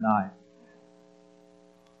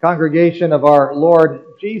Congregation of our Lord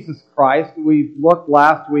Jesus Christ, we've looked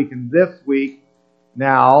last week and this week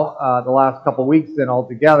now, the last couple weeks then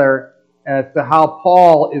altogether, as to how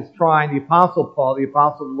Paul is trying, the Apostle Paul, the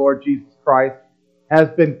Apostle of the Lord Jesus Christ, has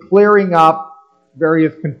been clearing up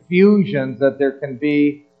various confusions that there can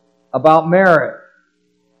be about marriage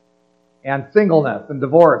and singleness and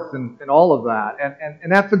divorce and all of that.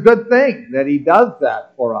 And that's a good thing that he does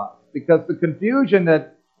that for us, because the confusion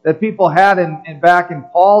that people had back in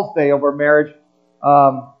Paul's day over marriage,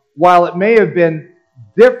 while it may have been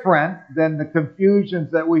different than the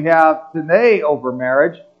confusions that we have today over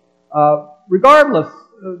marriage, regardless,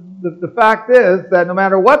 the fact is that no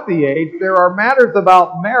matter what the age, there are matters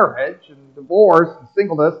about marriage and divorce and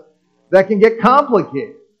singleness that can get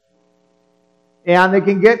complicated. And they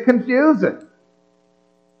can get confusing.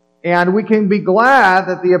 And we can be glad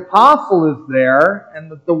that the apostle is there and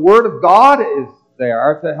that the Word of God is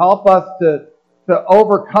there to help us to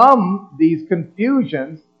overcome these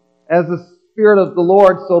confusions as the Spirit of the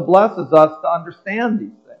Lord so blesses us to understand these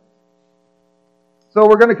things. So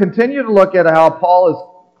we're going to continue to look at how Paul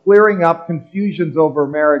is clearing up confusions over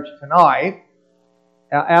marriage tonight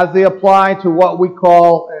as they apply to what we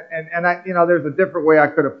call, and I, there's a different way I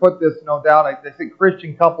could have put this, no doubt. I say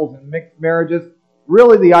Christian couples and mixed marriages.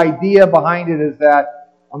 Really the idea behind it is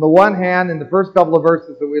that on the one hand, in the first couple of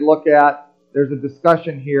verses that we look at, there's a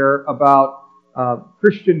discussion here about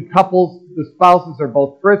Christian couples. The spouses are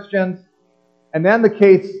both Christians. And then the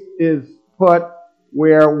case is put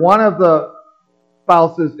where one of the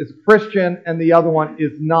spouses is Christian and the other one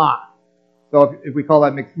is not. So if we call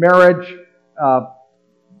that mixed marriage,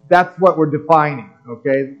 that's what we're defining.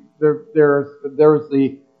 Okay, there's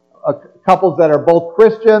the couples that are both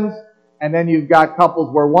Christians, and then you've got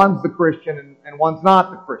couples where one's the Christian and one's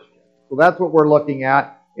not the Christian. So that's what we're looking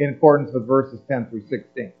at in accordance with verses 10 through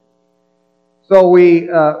 16. So we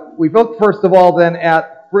look first of all then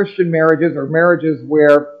at Christian marriages, or marriages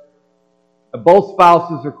where both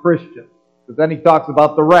spouses are Christians. Because then he talks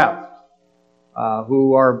about the rest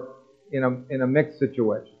who are in a mixed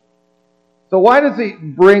situation. So why does he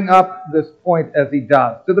bring up this point as he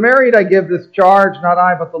does? To the married I give this charge, not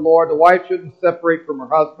I but the Lord. The wife shouldn't separate from her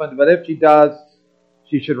husband, but if she does,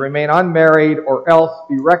 she should remain unmarried or else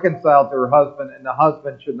be reconciled to her husband, and the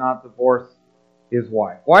husband should not divorce his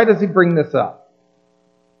wife. Why does he bring this up?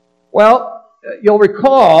 Well, you'll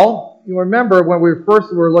remember when we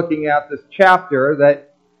first were looking at this chapter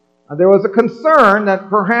that there was a concern that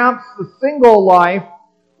perhaps the single life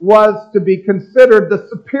was to be considered the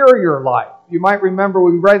superior life. You might remember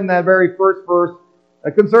we read in that very first verse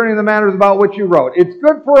concerning the matters about which you wrote, it's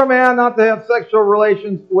good for a man not to have sexual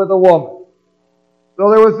relations with a woman. So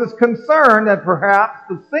there was this concern that perhaps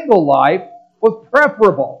the single life was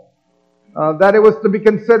preferable, that it was to be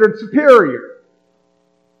considered superior.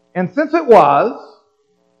 And since it was,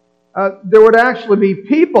 there would actually be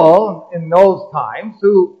people in those times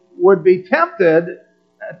who would be tempted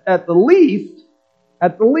at the least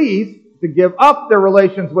to give up their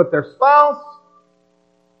relations with their spouse,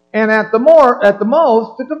 and at the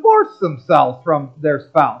most to divorce themselves from their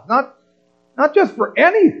spouse. Not just for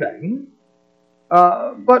anything,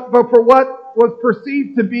 but for what was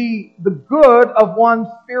perceived to be the good of one's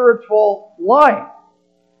spiritual life.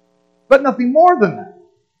 But nothing more than that.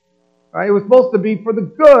 Right? It was supposed to be for the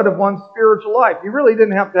good of one's spiritual life. You really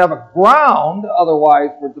didn't have to have a ground otherwise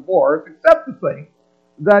for divorce, except to think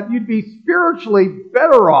that you'd be spiritually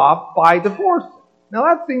better off by divorcing. Now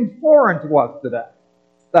that seems foreign to us today,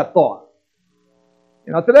 that thought.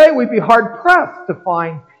 Today we'd be hard-pressed to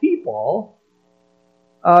find people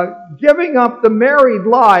giving up the married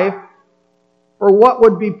life for what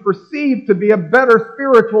would be perceived to be a better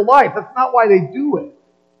spiritual life. That's not why they do it.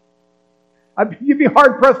 You'd be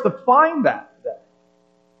hard-pressed to find that today.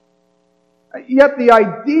 Yet the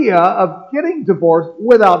idea of getting divorced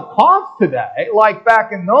without cause today, like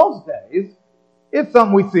back in those days, is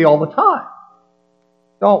something we see all the time,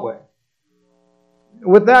 don't we?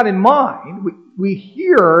 With that in mind, we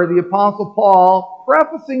hear the Apostle Paul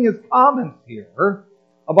prefacing his comments here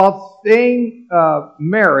about staying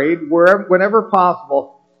married whenever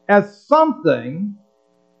possible as something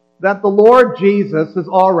that the Lord Jesus has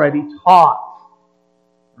already taught.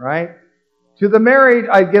 Right? To the married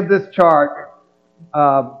I give this charge.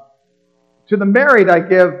 To the married I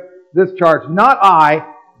give this charge, not I,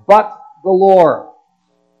 but the Lord.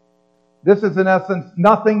 This is in essence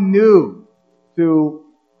nothing new to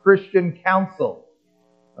Christian counsel.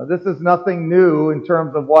 This is nothing new in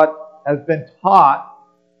terms of what has been taught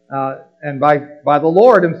and by the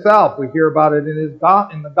Lord himself. We hear about it in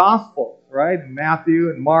the Gospels, right? In Matthew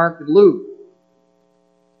and Mark and Luke.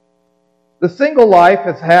 The single life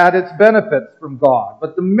has had its benefits from God,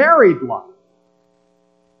 but the married life,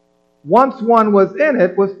 once one was in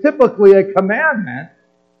it, was typically a commandment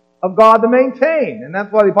of God to maintain. And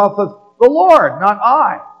that's why the apostle says, the Lord, not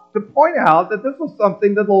I, to point out that this was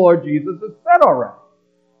something that the Lord Jesus has said already.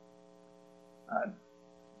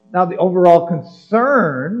 Now, the overall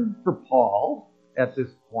concern for Paul at this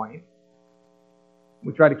point,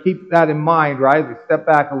 we try to keep that in mind, right, as we step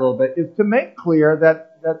back a little bit, is to make clear that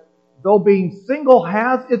though being single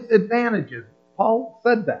has its advantages, Paul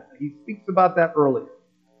said that. He speaks about that earlier.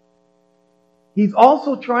 He's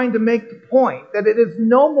also trying to make the point that it is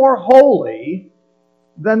no more holy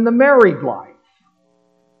than the married life.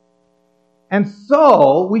 And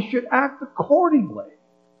so we should act accordingly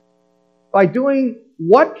by doing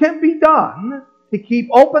what can be done to keep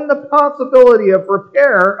open the possibility of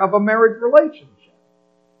repair of a marriage relationship.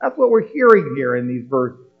 That's what we're hearing here in these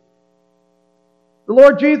verses. The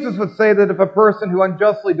Lord Jesus would say that if a person who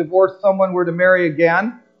unjustly divorced someone were to marry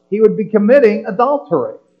again, he would be committing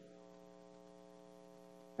adultery.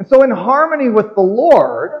 And so in harmony with the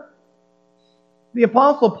Lord, the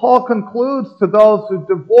Apostle Paul concludes to those who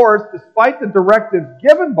divorce, despite the directives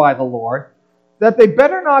given by the Lord, that they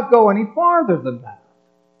better not go any farther than that.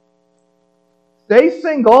 Stay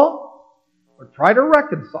single or try to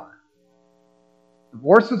reconcile.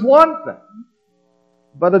 Divorce is one thing,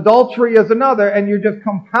 but adultery is another, and you're just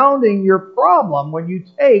compounding your problem when you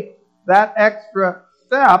take that extra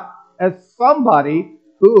step as somebody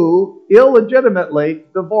who illegitimately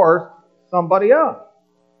divorced somebody else.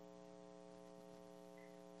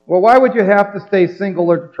 Well, why would you have to stay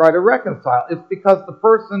single or to try to reconcile? It's because the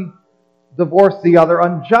person divorced the other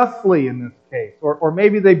unjustly in this case, or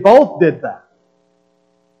maybe they both did that.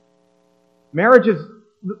 Marriage is,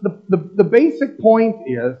 the basic point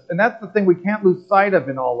is, and that's the thing we can't lose sight of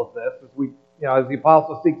in all of this, as the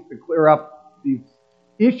apostle seeks to clear up these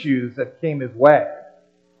issues that came his way,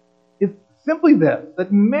 is simply this,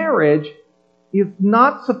 that marriage is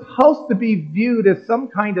not supposed to be viewed as some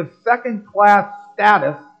kind of second-class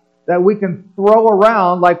status that we can throw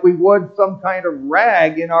around like we would some kind of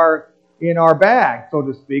rag in our bag, so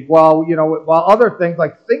to speak, while other things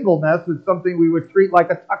like singleness is something we would treat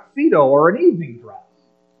like a tuxedo or an evening dress.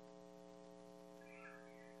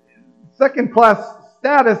 Second-class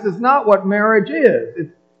status is not what marriage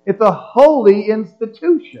is. It's a holy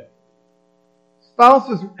institution.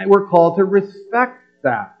 Spouses were called to respect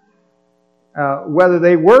that, whether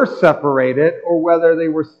they were separated or whether they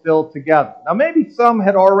were still together. Now, maybe some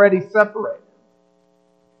had already separated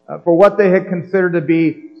for what they had considered to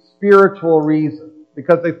be spiritual reasons,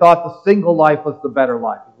 because they thought the single life was the better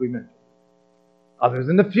life, as we mentioned. Others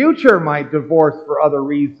in the future might divorce for other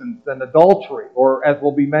reasons than adultery, or, as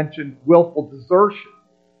will be mentioned, willful desertion.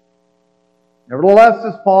 Nevertheless,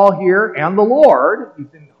 as Paul here and the Lord,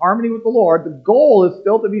 he's in harmony with the Lord, the goal is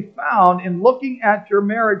still to be found in looking at your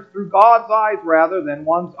marriage through God's eyes rather than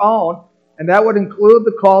one's own, and that would include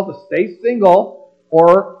the call to stay single,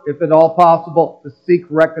 or, if at all possible, to seek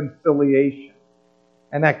reconciliation.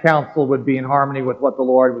 And that counsel would be in harmony with what the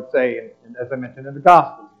Lord would say, as I mentioned in the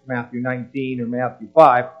Gospels, Matthew 19 or Matthew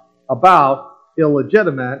 5, about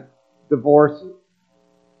illegitimate divorces.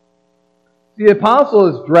 The apostle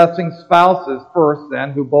is addressing spouses first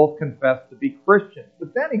then, who both confess to be Christians.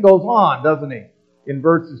 But then he goes on, doesn't he, in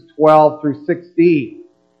verses 12 through 16.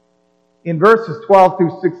 In verses 12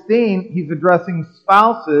 through 16, he's addressing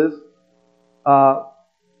spouses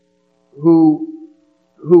who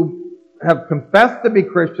have confessed to be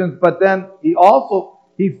Christians, but then he's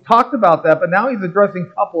talked about that, but now he's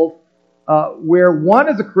addressing couples where one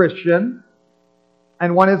is a Christian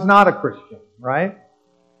and one is not a Christian, right?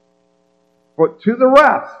 But to the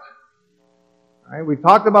rest, right? We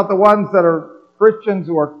talked about the ones that are Christians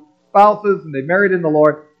who are spouses and they married in the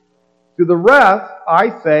Lord. To the rest,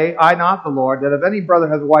 I say, I not the Lord, that if any brother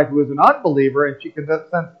has a wife who is an unbeliever and she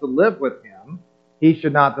consents to live with him, he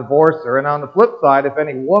should not divorce her. And on the flip side, if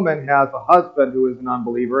any woman has a husband who is an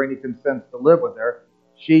unbeliever and he consents to live with her,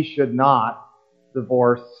 she should not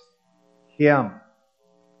divorce him.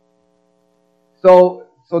 So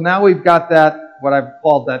now we've got that, what I've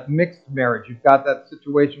called that mixed marriage. You've got that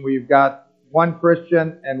situation where you've got one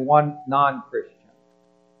Christian and one non-Christian.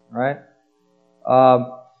 Right?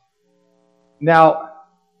 Now,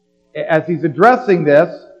 as he's addressing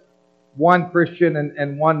this, one Christian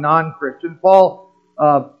and one non-Christian, Paul,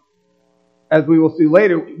 as we will see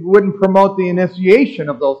later, wouldn't promote the initiation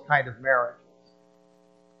of those kind of marriages.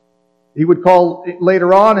 He would call,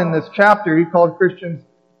 later on in this chapter, he called Christians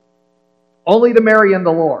only to marry in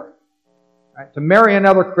the Lord. Right? To marry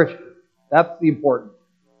another Christian. That's the important.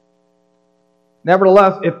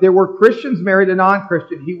 Nevertheless, if there were Christians married to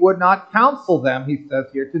non-Christian, he would not counsel them, he says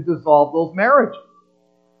here, to dissolve those marriages.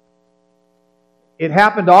 It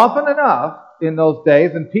happened often enough in those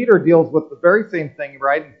days, and Peter deals with the very same thing,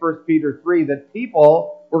 right, in 1 Peter 3, that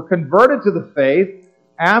people were converted to the faith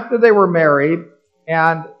after they were married,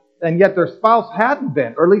 and yet their spouse hadn't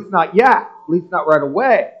been, or at least not yet, at least not right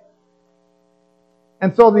away.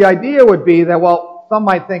 And so the idea would be that, well, some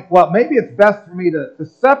might think, well, maybe it's best for me to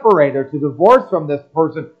separate or to divorce from this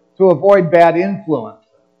person to avoid bad influence.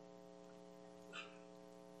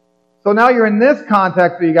 So now you're in this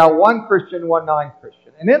context where you got one Christian, one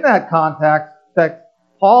non-Christian. And in that context,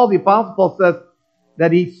 Paul, the Apostle Paul, says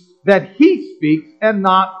that he speaks and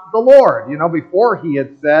not the Lord. You know, before he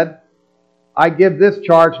had said, I give this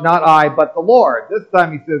charge, not I, but the Lord. This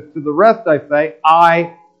time he says, to the rest I say,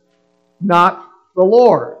 I, not the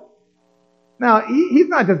Lord. Now, he's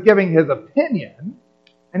not just giving his opinion,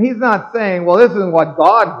 and he's not saying, well, this isn't what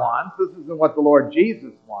God wants, this isn't what the Lord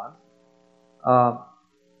Jesus wants.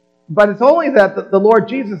 But it's only that the Lord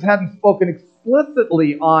Jesus hadn't spoken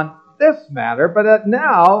explicitly on this matter, but that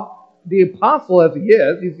now the apostle, as he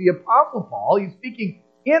is, he's the Apostle Paul, he's speaking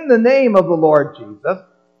in the name of the Lord Jesus.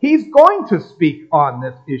 He's going to speak on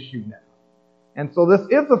this issue now. And so this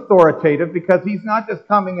is authoritative because he's not just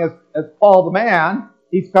coming as Paul the man,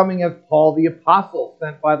 he's coming as Paul the apostle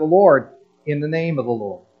sent by the Lord in the name of the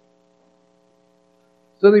Lord.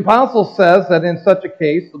 So the apostle says that in such a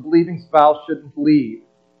case, the believing spouse shouldn't leave.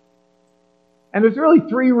 And there's really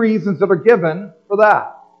three reasons that are given for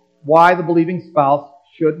that, why the believing spouse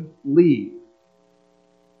shouldn't leave.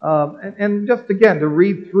 And just again, to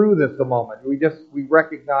read through this a moment, we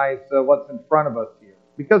recognize what's in front of us here.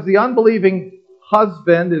 Because the unbelieving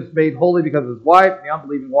husband is made holy because of his wife, and the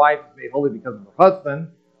unbelieving wife is made holy because of her husband.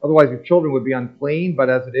 Otherwise, your children would be unclean, but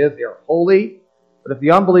as it is, they are holy. But if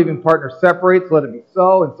the unbelieving partner separates, let it be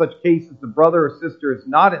so. In such cases, the brother or sister is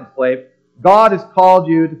not enslaved. God has called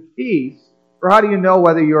you to peace. For how do you know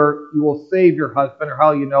whether you will save your husband, or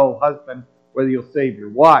how you know, husband, whether you'll save your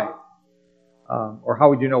wife? Or how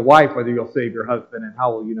would you know, wife, whether you'll save your husband, and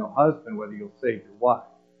how will you know, husband, whether you'll save your wife?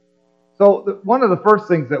 So one of the first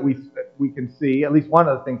things that we can see, at least one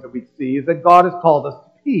of the things that we see, is that God has called us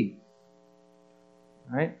to peace.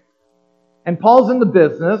 Right? And Paul's in the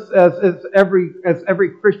business, as every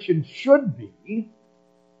Christian should be,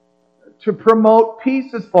 to promote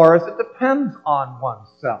peace as far as it depends on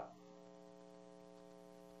oneself.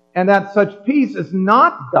 And that such peace is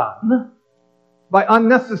not done by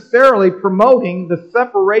unnecessarily promoting the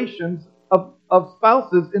separations of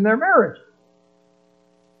spouses in their marriages.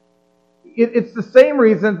 It's the same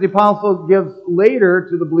reason the apostle gives later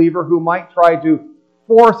to the believer who might try to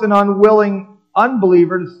force an unwilling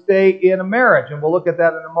unbeliever to stay in a marriage. And we'll look at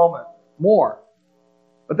that in a moment more.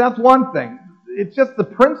 But that's one thing. It's just the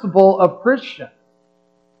principle of Christians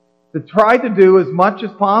to try to do as much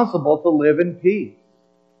as possible to live in peace.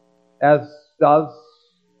 And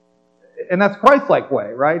that's Christ-like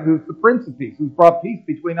way, right? Who's the Prince of Peace, who's brought peace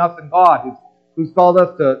between us and God, who's called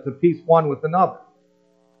us to peace one with another.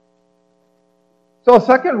 So a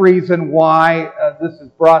second reason why this is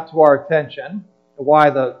brought to our attention, why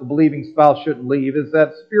the believing spouse shouldn't leave, is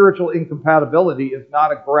that spiritual incompatibility is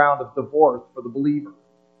not a ground of divorce for the believer.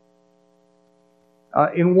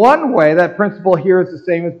 In one way, that principle here is the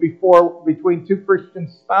same as before between two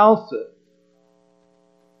Christian spouses.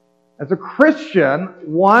 As a Christian,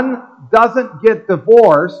 one doesn't get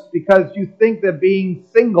divorced because you think that being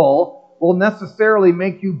single will necessarily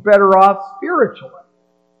make you better off spiritually.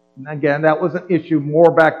 And again, that was an issue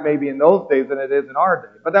more back maybe in those days than it is in our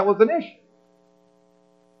day. But that was an issue.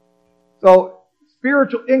 So,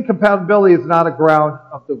 spiritual incompatibility is not a ground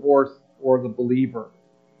of divorce for the believer.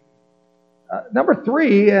 Number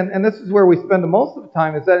three, and this is where we spend the most of the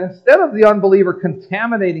time, is that instead of the unbeliever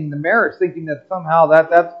contaminating the marriage, thinking that somehow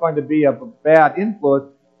that's going to be a bad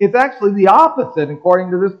influence, it's actually the opposite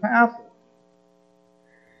according to this passage.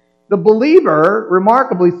 The believer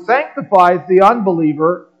remarkably sanctifies the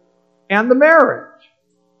unbeliever and the marriage.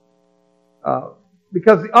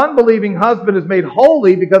 Because the unbelieving husband is made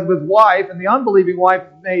holy because of his wife, and the unbelieving wife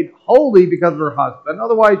is made holy because of her husband.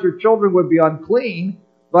 Otherwise, your children would be unclean.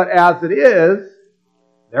 But as it is,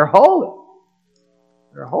 they're holy.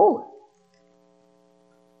 They're holy.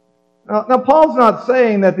 Now, Paul's not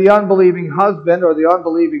saying that the unbelieving husband or the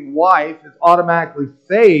unbelieving wife is automatically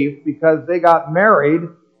saved because they got married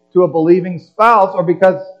to a believing spouse or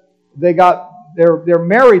because they're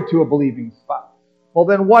married to a believing spouse. Well,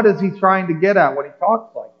 then what is he trying to get at when he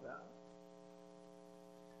talks like that?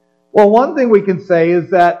 Well, one thing we can say is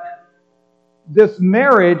that this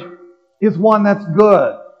marriage is one that's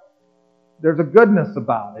good. There's a goodness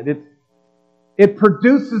about it. It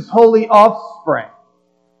produces holy offspring.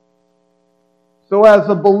 So as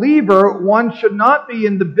a believer, one should not be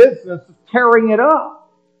in the business of tearing it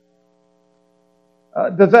up.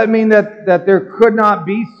 Does that mean that there could not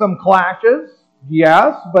be some clashes?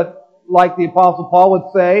 Yes, but like the Apostle Paul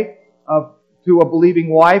would say to a believing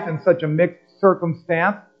wife in such a mixed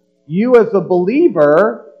circumstance, you as a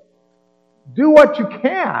believer, do what you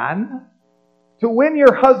can to win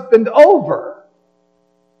your husband over.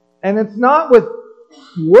 And it's not with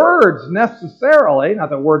words necessarily, not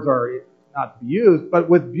that words are not to be used, but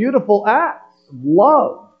with beautiful acts of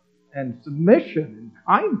love and submission and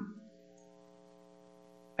kindness.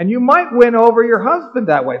 And you might win over your husband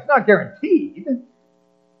that way. It's not guaranteed,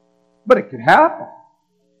 but it could happen.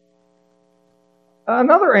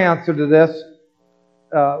 Another answer to this,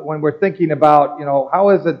 when we're thinking about, how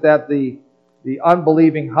is it that the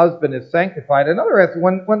unbelieving husband is sanctified? Another answer,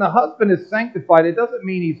 when the husband is sanctified, it doesn't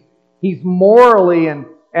mean he's morally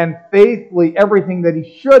and faithfully everything that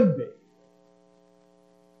he should be.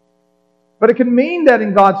 But it can mean that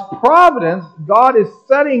in God's providence, God is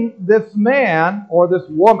setting this man or this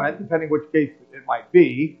woman, depending which case it might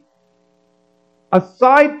be,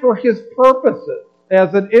 aside for His purposes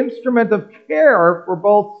as an instrument of care for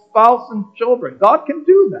both spouse and children. God can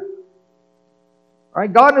do that.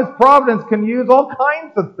 Right? God in His providence can use all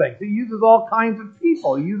kinds of things. He uses all kinds of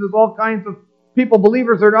people. He uses all kinds of people,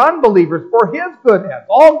 believers or unbelievers, for His good ends.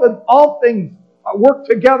 All things work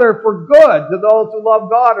together for good to those who love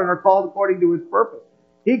God and are called according to His purpose.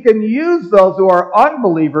 He can use those who are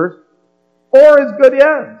unbelievers for His good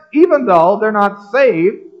ends, even though they're not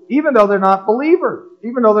saved, even though they're not believers,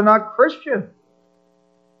 even though they're not Christians.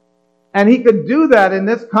 And He could do that in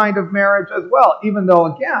this kind of marriage as well, even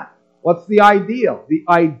though, again, what's the ideal? The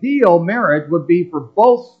ideal marriage would be for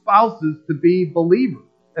both spouses to be believers.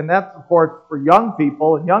 And that's, of course, for young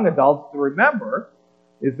people and young adults to remember,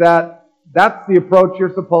 is that that's the approach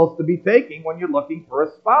you're supposed to be taking when you're looking for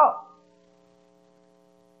a spouse.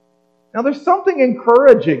 Now, there's something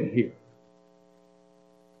encouraging here.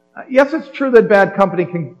 Yes, it's true that bad company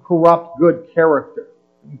can corrupt good character.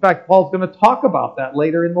 In fact, Paul's going to talk about that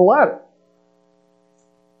later in the letter.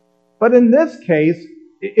 But in this case,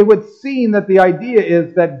 it would seem that the idea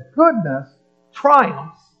is that goodness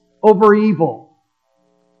triumphs over evil.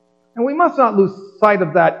 And we must not lose sight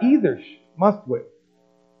of that either, must we?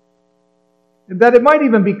 That it might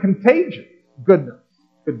even be contagious, goodness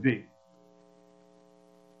could be.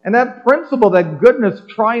 And that principle that goodness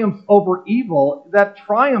triumphs over evil, that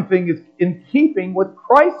triumphing is in keeping with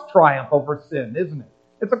Christ's triumph over sin, isn't it?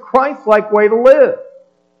 It's a Christ-like way to live.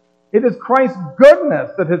 It is Christ's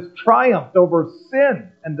goodness that has triumphed over sin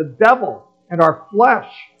and the devil and our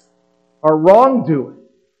flesh, our wrongdoing.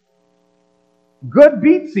 Good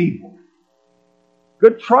beats evil.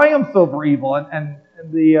 Good triumphs over evil, and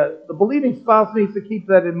the believing spouse needs to keep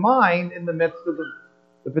that in mind in the midst of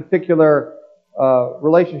the particular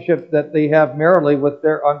relationship that they have maritally with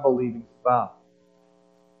their unbelieving spouse.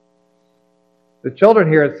 The children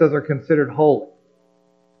here, it says, are considered holy.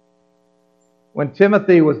 When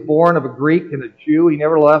Timothy was born of a Greek and a Jew, he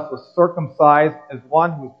nevertheless was circumcised as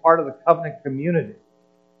one who was part of the covenant community.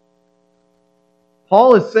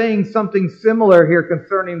 Paul is saying something similar here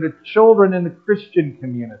concerning the children in the Christian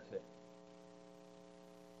community.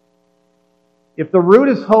 If the root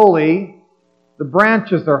is holy, the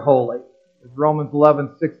branches are holy, as Romans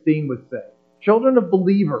 11:16 would say. Children of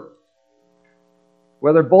believers,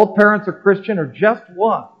 whether both parents are Christian or just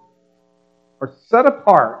one, are set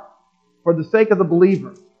apart for the sake of the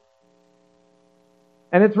believer.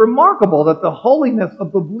 And it's remarkable that the holiness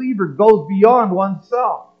of the believer goes beyond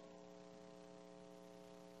oneself.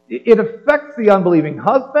 It affects the unbelieving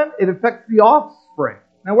husband. It affects the offspring.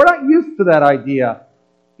 Now, we're not used to that idea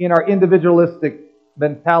in our individualistic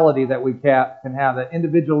mentality that we can have, that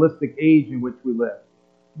individualistic age in which we live.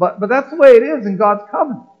 But that's the way it is in God's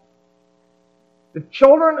covenant. The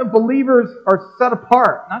children of believers are set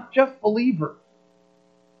apart, not just believers.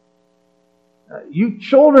 You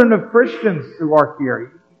children of Christians who are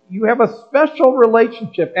here, you have a special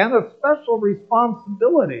relationship and a special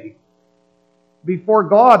responsibility before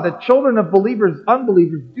God that children of believers,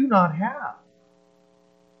 unbelievers do not have.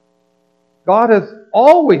 God has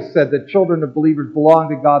always said that children of believers belong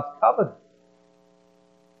to God's covenant.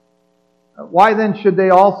 Why then should they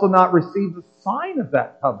also not receive the sign of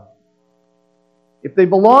that covenant? If they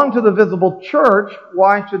belong to the visible church,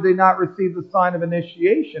 why should they not receive the sign of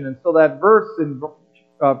initiation? And so that verse in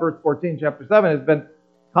verse 14, chapter 7, has been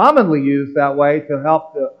commonly used that way to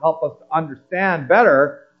help us to understand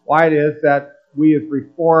better why it is that we as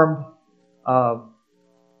Reformed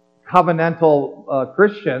covenantal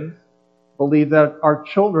Christians believe that our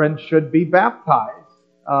children should be baptized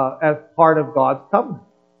as part of God's covenant.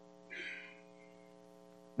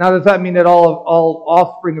 Now, does that mean that all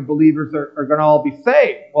offspring of believers are going to all be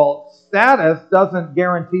saved? Well, status doesn't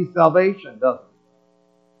guarantee salvation, does it?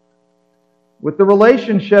 With the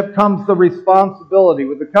relationship comes the responsibility.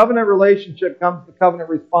 With the covenant relationship comes the covenant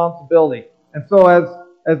responsibility. And so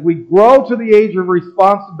as we grow to the age of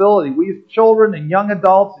responsibility, we as children and young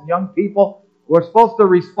adults and young people, we're supposed to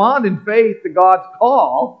respond in faith to God's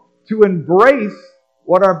call to embrace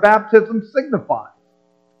what our baptism signifies.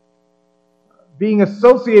 Being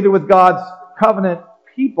associated with God's covenant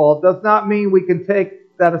people does not mean we can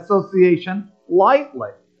take that association lightly.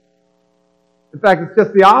 In fact, it's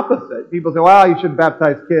just the opposite. People say, well, you shouldn't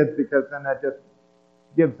baptize kids because then that just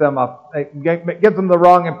gives them the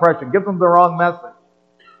wrong impression, gives them the wrong message.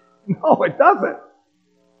 No, it doesn't.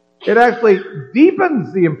 It actually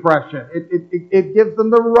deepens the impression. It gives them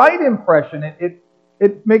the right impression.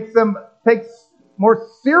 It makes them take more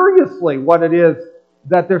seriously what it is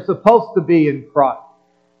that they're supposed to be in Christ.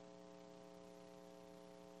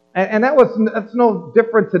 And that's no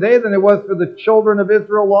different today than it was for the children of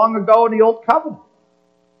Israel long ago in the Old Covenant.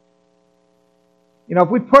 You know, if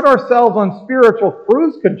we put ourselves on spiritual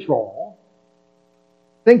cruise control,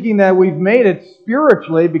 thinking that we've made it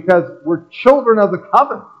spiritually because we're children of the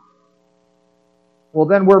covenant, well,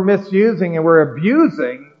 then we're misusing and we're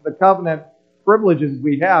abusing the covenant privileges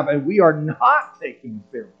we have, and we are not taking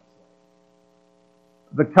seriously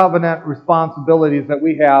the covenant responsibilities that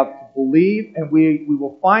we have to believe, and we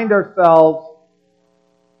will find ourselves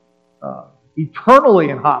eternally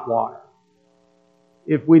in hot water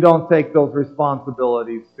if we don't take those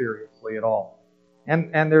responsibilities seriously at all.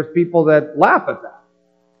 And there's people that laugh at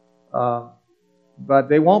that. But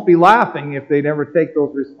they won't be laughing if they never take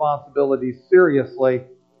those responsibilities seriously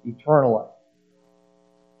eternally.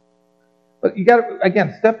 But you got to,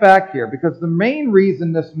 again, step back here, because the main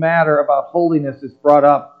reason this matter about holiness is brought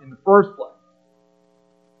up in the first place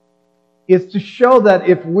is to show that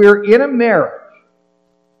if we're in a marriage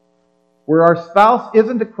where our spouse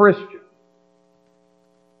isn't a Christian,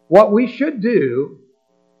 what we should do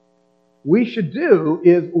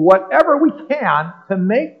is whatever we can to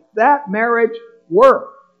make that marriage work.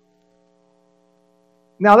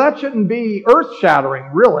 Now, that shouldn't be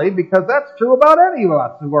earth-shattering, really, because that's true about any of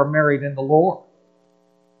us who are married in the Lord.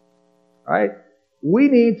 Right? We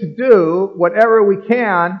need to do whatever we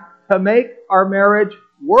can to make our marriage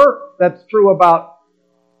work. That's true about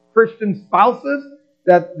Christian spouses,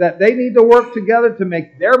 that they need to work together to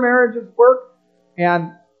make their marriages work.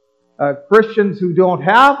 And Christians who don't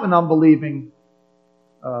have a believing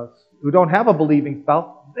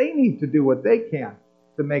spouse, they need to do what they can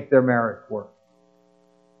to make their marriage work.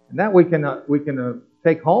 And that we can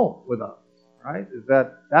take home with us, right?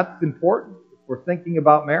 That's important if we're thinking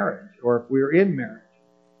about marriage or if we're in marriage.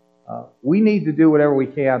 We need to do whatever we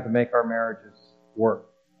can to make our marriages work.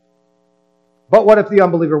 But what if the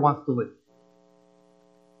unbeliever wants to leave?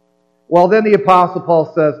 Well, then the Apostle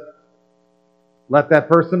Paul says, let that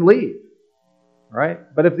person leave,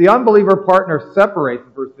 right? But if the unbeliever partner separates,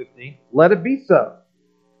 in verse 15, let it be so.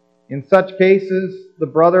 In such cases, the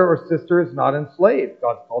brother or sister is not enslaved.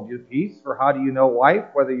 God's called you to peace. For how do you know, wife,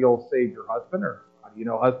 whether you'll save your husband? Or how do you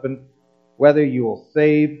know, husband, whether you will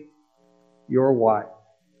save your wife?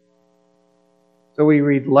 So we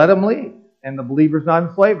read, let him leave. And the believer's not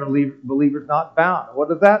enslaved, and the believer's not bound. What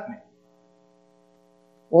does that mean?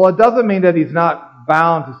 Well, it doesn't mean that he's not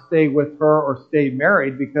bound to stay with her or stay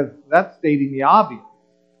married, because that's stating the obvious.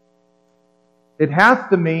 It has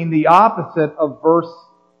to mean the opposite of verse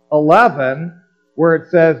 11, where it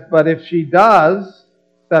says, but if she does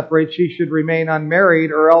separate, she should remain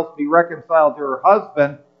unmarried or else be reconciled to her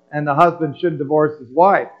husband, and the husband should divorce his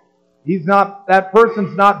wife. That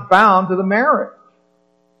person's not bound to the marriage.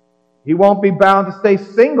 He won't be bound to stay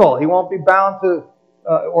single. He won't be bound to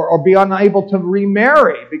or be unable to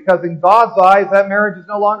remarry, because in God's eyes that marriage is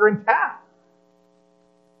no longer intact.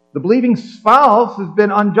 The believing spouse has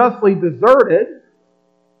been unjustly deserted,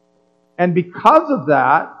 and because of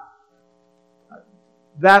that,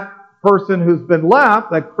 that person who's been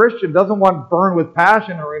left, that Christian, doesn't want to burn with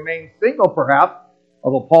passion or remain single perhaps,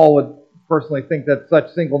 although Paul would personally think that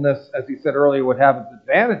such singleness, as he said earlier, would have its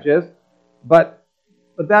advantages, but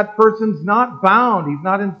that person's not bound. He's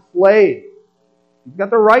not enslaved. He's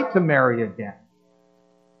got the right to marry again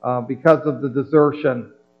because of the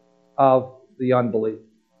desertion of the unbelief.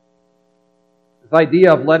 This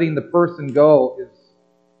idea of letting the person go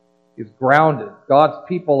is grounded. God's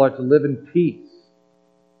people are to live in peace.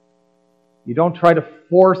 You don't try to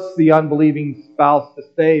force the unbelieving spouse to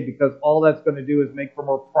stay, because all that's going to do is make for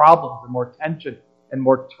more problems and more tension and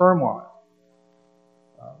more turmoil.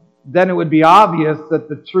 Then it would be obvious that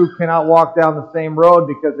the two cannot walk down the same road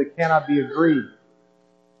because it cannot be agreed.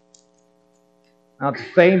 Now, at the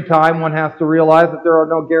same time, one has to realize that there are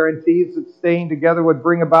no guarantees that staying together would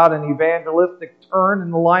bring about an evangelistic turn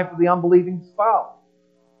in the life of the unbelieving spouse.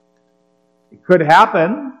 It could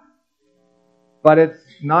happen, but it's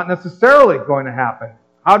not necessarily going to happen.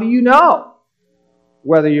 How do you know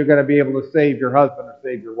whether you're going to be able to save your husband or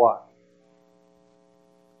save your wife?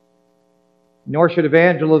 Nor should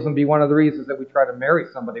evangelism be one of the reasons that we try to marry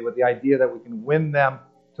somebody with the idea that we can win them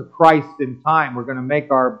to Christ in time. We're going to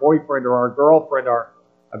make our boyfriend or our girlfriend our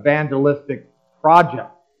evangelistic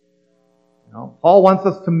project. Paul wants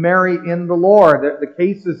us to marry in the Lord. The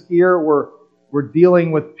cases here we're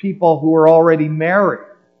dealing with people who are already married.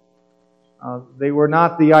 They were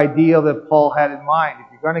not the ideal that Paul had in mind.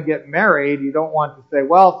 If you're going to get married, you don't want to say,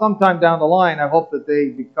 well, sometime down the line, I hope that they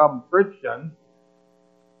become Christians.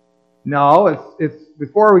 No, it's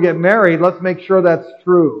before we get married, let's make sure that's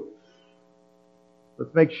true.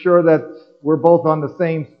 Let's make sure that we're both on the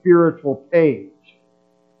same spiritual page.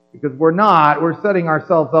 Because we're not, we're setting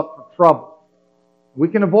ourselves up for trouble. We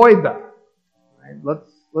can avoid that. Right?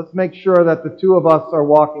 Let's make sure that the two of us are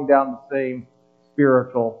walking down the same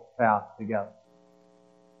spiritual path together.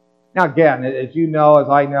 Now again, as you know, as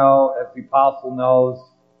I know, as the apostle knows,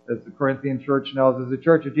 as the Corinthian church knows, as the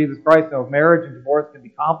Church of Jesus Christ knows, marriage and divorce can be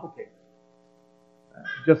complicated.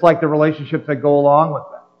 Just like the relationships that go along with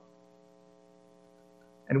them.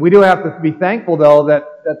 And we do have to be thankful, though,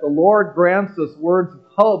 that the Lord grants us words of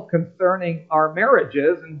hope concerning our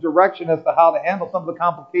marriages and direction as to how to handle some of the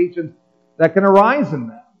complications that can arise in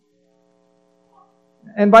them.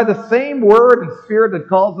 And by the same word and spirit that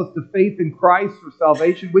calls us to faith in Christ for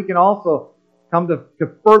salvation, we can also come to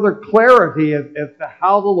further clarity as to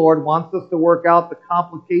how the Lord wants us to work out the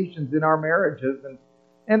complications in our marriages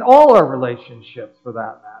and all our relationships for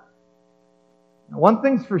that matter. Now, one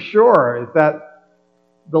thing's for sure is that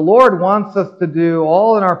the Lord wants us to do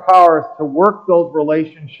all in our powers to work those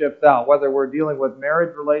relationships out, whether we're dealing with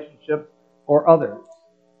marriage relationships or others.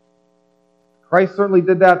 Christ certainly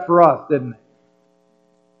did that for us, didn't he?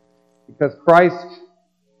 Because Christ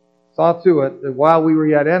saw to it that while we were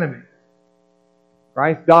yet enemies,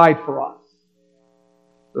 Christ died for us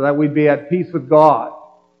so that we'd be at peace with God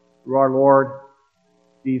through our Lord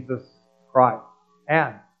Jesus Christ.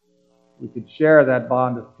 And we could share that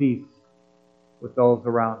bond of peace with those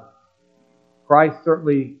around us. Christ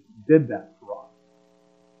certainly did that for us.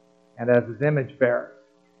 And as His image bearers,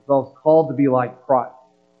 those called to be like Christ,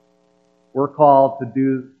 we're called to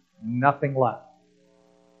do nothing less,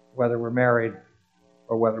 whether we're married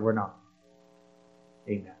or whether we're not.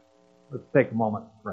 Amen. Let's take a moment to pray.